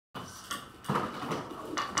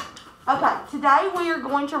Okay, today we are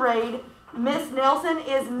going to read Miss Nelson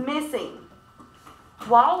is Missing.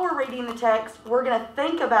 While we're reading the text, we're going to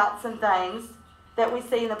think about some things that we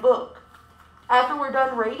see in the book. After we're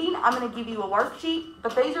done reading, I'm going to give you a worksheet,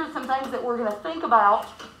 but these are some things that we're going to think about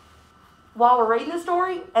while we're reading the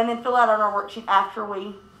story and then fill out on our worksheet after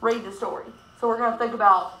we read the story. So we're going to think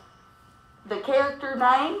about the character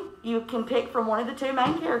name. You can pick from one of the two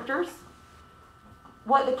main characters.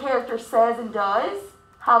 What the character says and does.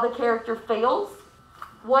 How the character feels.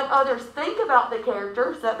 What others think about the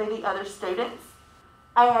character. So that would be the other students.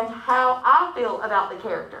 And how I feel about the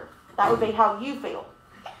character. That would be how you feel.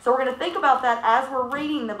 So we're going to think about that as we're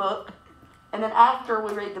reading the book. And then after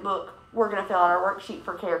we read the book, we're going to fill out our worksheet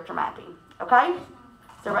for character mapping. Okay?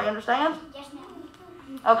 Does everybody understand? Yes,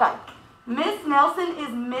 ma'am. Okay. Miss Nelson is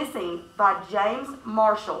Missing by James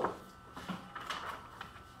Marshall.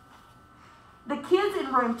 The kids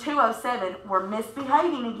in room 207 were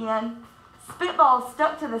misbehaving again. Spitballs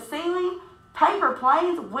stuck to the ceiling. Paper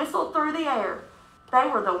planes whistled through the air. They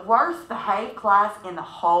were the worst behaved class in the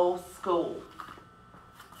whole school.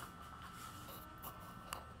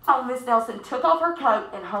 Miss Nelson took off her coat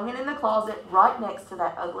and hung it in the closet right next to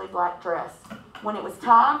that ugly black dress. When it was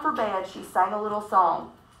time for bed, she sang a little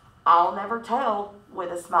song, I'll Never Tell,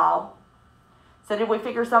 with a smile. So did we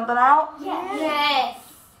figure something out? Yes. Yes.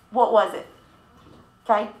 What was it?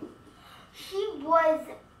 Okay. She was...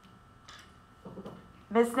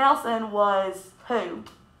 Miss Nelson was who?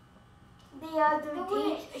 The other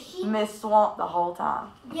teacher. Miss Swamp the whole time.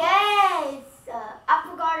 Yes. I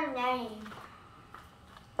forgot her name.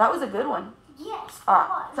 That was a good one. Yes. All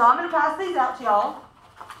right. So I'm going to pass these out to y'all,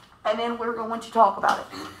 and then we're going to talk about it.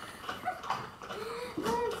 That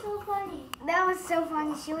was so funny. That was so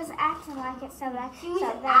funny. She was acting like it so bad. She was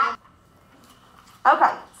acting.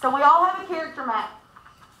 Okay. So we all have a character map.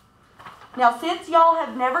 Now, since y'all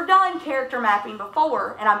have never done character mapping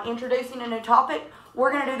before, and I'm introducing a new topic, we're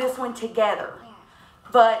going to do this one together.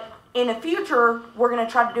 But in the future, we're going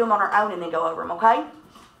to try to do them on our own and then go over them, okay?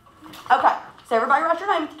 Okay. So everybody write your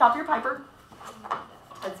name at the top of your paper.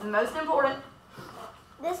 That's the most important.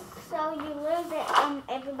 This so you lose it and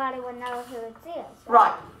everybody would know who it is.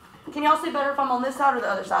 Right. Can y'all see better if I'm on this side or the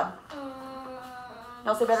other side?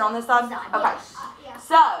 Y'all see better on this side? Okay. Yeah.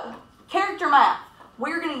 So, character map.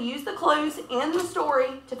 We're going to use the clues in the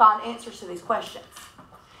story to find answers to these questions.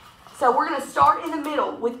 So we're going to start in the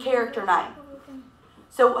middle with character name.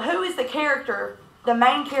 So who is the character, the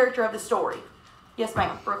main character of the story? Yes,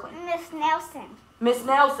 ma'am. Brooklyn. Miss Nelson. Miss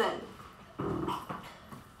Nelson.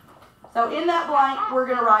 So in that blank, we're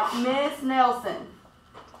going to write Miss Nelson.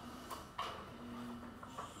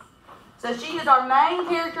 So she is our main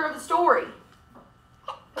character of the story.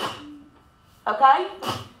 Okay?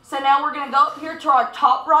 So now we're going to go up here to our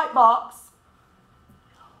top right box.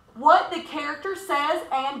 What the character says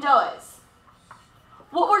and does.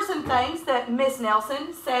 What were some things that Miss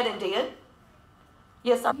Nelson said and did?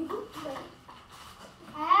 Yes, sir.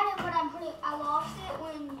 I had it, but I lost it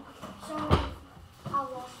when I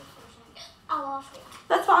lost it for a second. I lost it.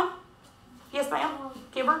 That's fine. Yes, ma'am.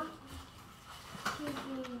 Kimber.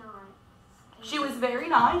 She was very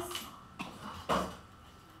nice.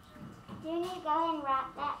 Do you need to go ahead and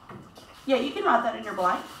write that? Yeah, you can write that in your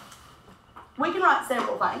blank. We can write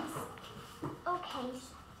several things. Okay.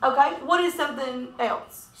 Okay, what is something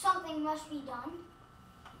else? Something must be done.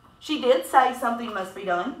 She did say something must be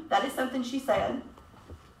done. That is something she said.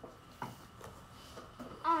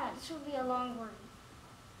 This would be a long word.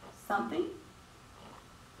 Something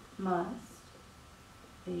must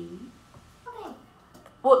be. Okay.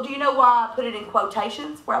 Well, do you know why I put it in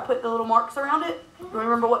quotations, where I put the little marks around it? Do you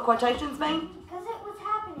remember what quotations mean? Because it was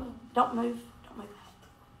happening. Don't move. Don't move.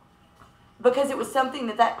 Because it was something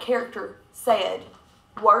that that character said,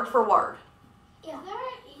 word for word. Is there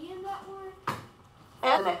an E in that word?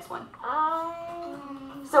 And the next one.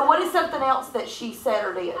 Um, So what is something else that she said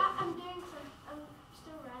or did? I'm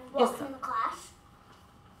still writing. Yes, Walk sir. in the class.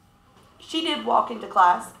 She did walk into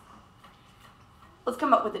class. Let's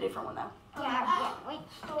come up with a different one, though. yeah, wait.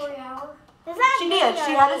 Story hour. Does that She D did. or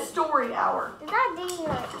She had a E? story hour. Does that D or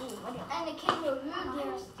E? What is And the kangaroo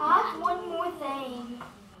gives. I have one more thing.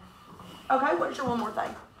 Okay, what's your one more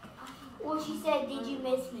thing? Well, she said, "Did you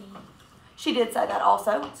miss me?" She did say that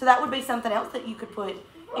also. So that would be something else that you could put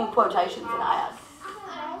in quotations and add.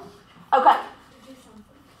 Okay.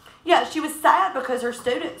 Yeah, she was sad because her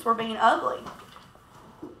students were being ugly.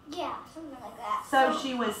 Yeah, something like that. So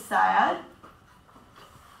she was sad.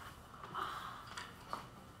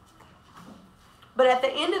 But at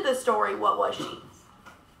the end of the story, what was she?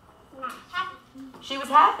 Happy. She was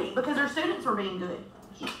happy because her students were being good.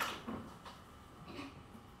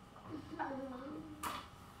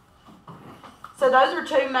 So those are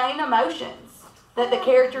two main emotions that the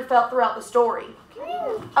character felt throughout the story.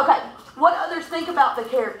 Okay, what others think about the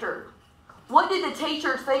character? What did the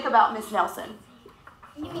teachers think about Miss Nelson?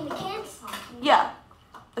 You mean the kids? Yeah,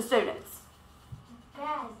 the students.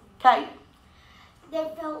 Bad. Okay. They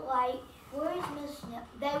felt like, where is Miss Nelson?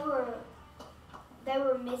 They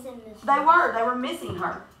were missing Miss They were missing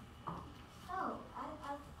her. Oh, I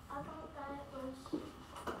thought that it was.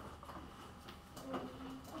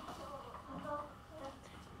 I thought that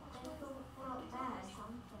they felt bad.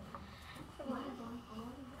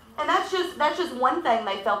 And that's just one thing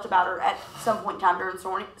they felt about her at some point in time during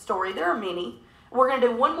the story. There are many. We're going to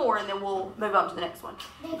do one more and then we'll move on to the next one.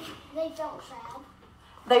 They felt sad.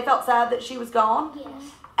 They felt sad that she was gone.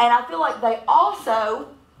 Yes. And I feel like they also,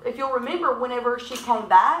 if you'll remember, whenever she came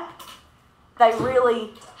back, they were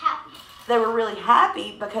really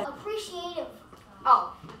happy because Appreciative.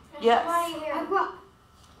 Oh. yes. I brought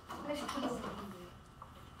Miss Keys.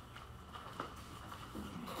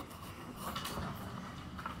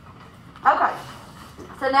 Okay.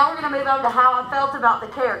 So now we're going to move on to how I felt about the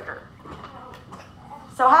character.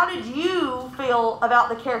 So how did you feel about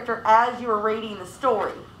the character as you were reading the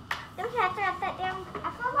story? Don't you have to write that down?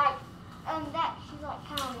 I feel like that she's like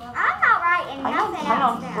kind of loved. I'm not writing nothing Hang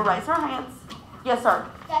else on. We'll down. raise our hands. Yes, sir.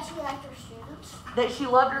 That she liked her students. That she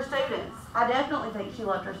loved her students. I definitely think she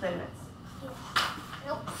loved her students.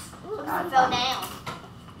 Nope. I fell down.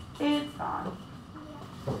 It's fine.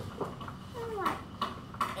 I'm like,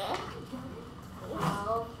 eh.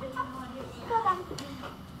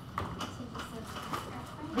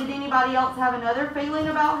 Did anybody else have another feeling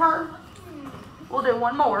about her? We'll do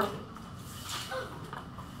one more.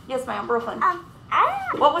 Yes, ma'am, Brooklyn.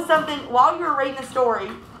 What was something, while you were reading the story,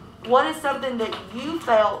 what is something that you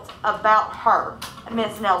felt about her,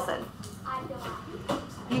 Miss Nelson? I feel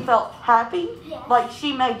happy. You felt happy? Yes. Like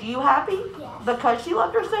she made you happy? Yes. Because she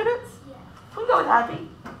loved her students? Yes. We go with happy.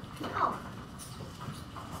 Oh.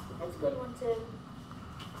 That's a good one too.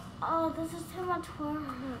 Oh, this is too much work.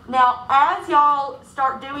 Now, as y'all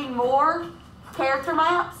start doing more character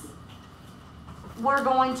maps, we're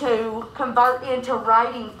going to convert into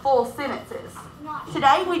writing full sentences.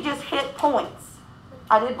 Today we just hit points.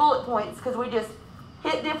 I did bullet points because we just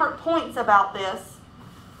hit different points about this.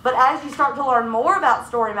 But as you start to learn more about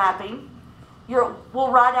story mapping,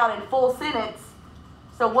 we'll write out in full sentence.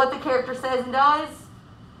 So what the character says and does,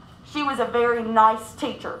 she was a very nice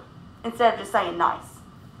teacher, instead of just saying nice.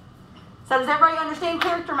 So does everybody understand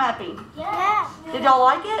character mapping? Yes. Did y'all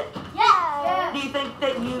like it? Yes. Do you think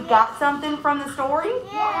that you got something from the story?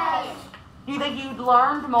 Yes. Do you think you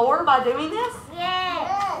learned more by doing this?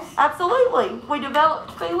 Yes. Absolutely. We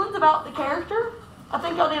developed feelings about the character. I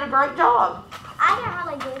think y'all did a great job. I didn't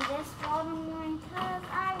really do this for the morning because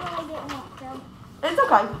I really didn't want to. It's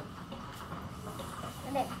okay.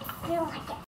 But it feel like it.